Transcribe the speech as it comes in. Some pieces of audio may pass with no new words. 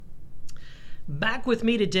Back with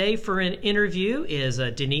me today for an interview is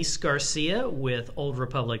Denise Garcia with Old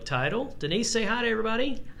Republic Title. Denise, say hi to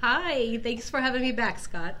everybody. Hi, thanks for having me back,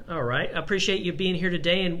 Scott. All right, I appreciate you being here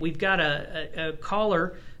today, and we've got a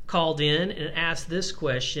caller called in and asked this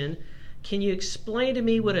question. Can you explain to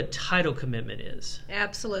me what a title commitment is?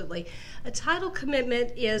 Absolutely. A title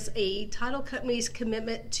commitment is a title company's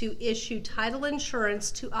commitment to issue title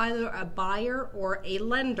insurance to either a buyer or a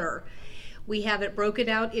lender. We have it broken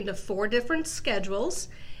out into 4 different schedules,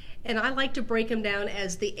 and I like to break them down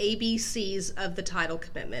as the ABCs of the title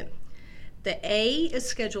commitment. The A is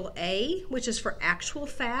Schedule A, which is for actual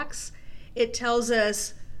facts. It tells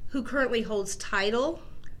us who currently holds title,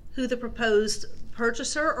 who the proposed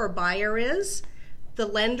purchaser or buyer is, the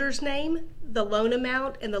lender's name, the loan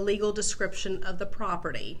amount, and the legal description of the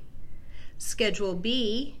property. Schedule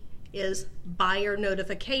B is buyer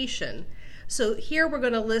notification. So here we're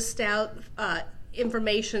going to list out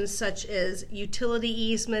information such as utility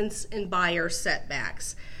easements and buyer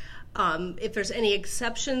setbacks. If there's any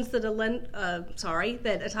exceptions that a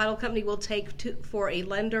title company will take for a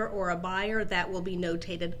lender or a buyer, that will be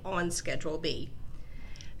notated on Schedule B.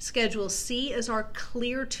 Schedule C is our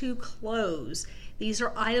clear to close. These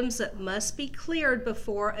are items that must be cleared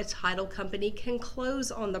before a title company can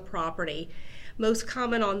close on the property. Most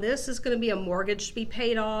common on this is going to be a mortgage to be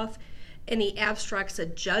paid off, any abstracts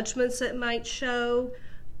of judgments that might show,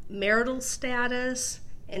 marital status,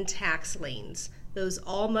 and tax liens. Those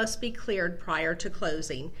all must be cleared prior to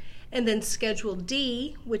closing. And then Schedule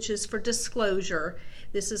D, which is for disclosure.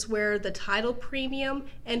 This is where the title premium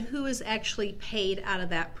and who is actually paid out of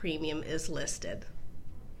that premium is listed.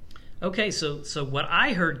 Okay, so what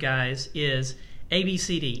I heard, guys, is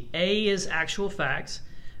ABCD. A is actual facts,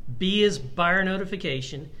 B is buyer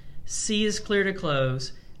notification, C is clear to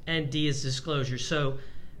close, and D is disclosure. So,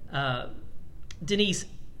 Denise,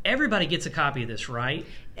 everybody gets a copy of this, right?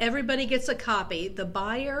 Everybody gets a copy. The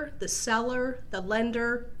buyer, the seller, the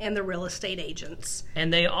lender, and the real estate agents.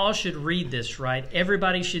 And they all should read this, right?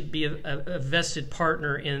 Everybody should be a vested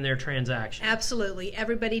partner in their transaction. Absolutely.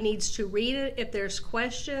 Everybody needs to read it. If there's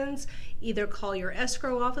questions, either call your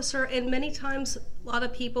escrow officer, and many times a lot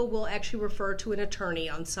of people will actually refer to an attorney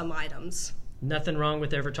on some items. Nothing wrong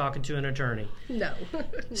with ever talking to an attorney. No.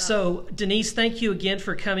 So, Denise, thank you again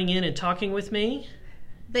for coming in and talking with me.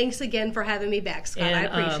 Thanks again for having me back, Scott. And, I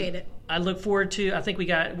appreciate it. I look forward to. I think we're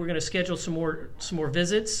going to schedule some more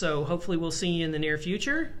visits. So hopefully we'll see you in the near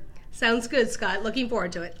future. Sounds good, Scott. Looking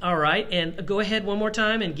forward to it. All right, and go ahead one more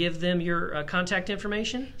time and give them your contact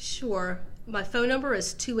information. Sure. My phone number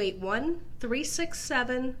is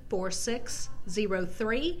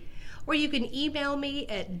 281-367-4603. Or you can email me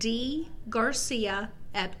at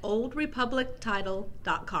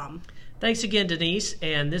dgarcia@oldrepublictitle.com. Thanks again, Denise.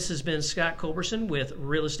 And this has been Scott Culberson with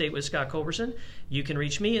Real Estate with Scott Culberson. You can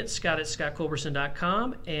reach me at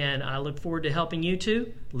scott@scottculberson.com, and I look forward to helping you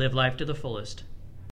to live life to the fullest.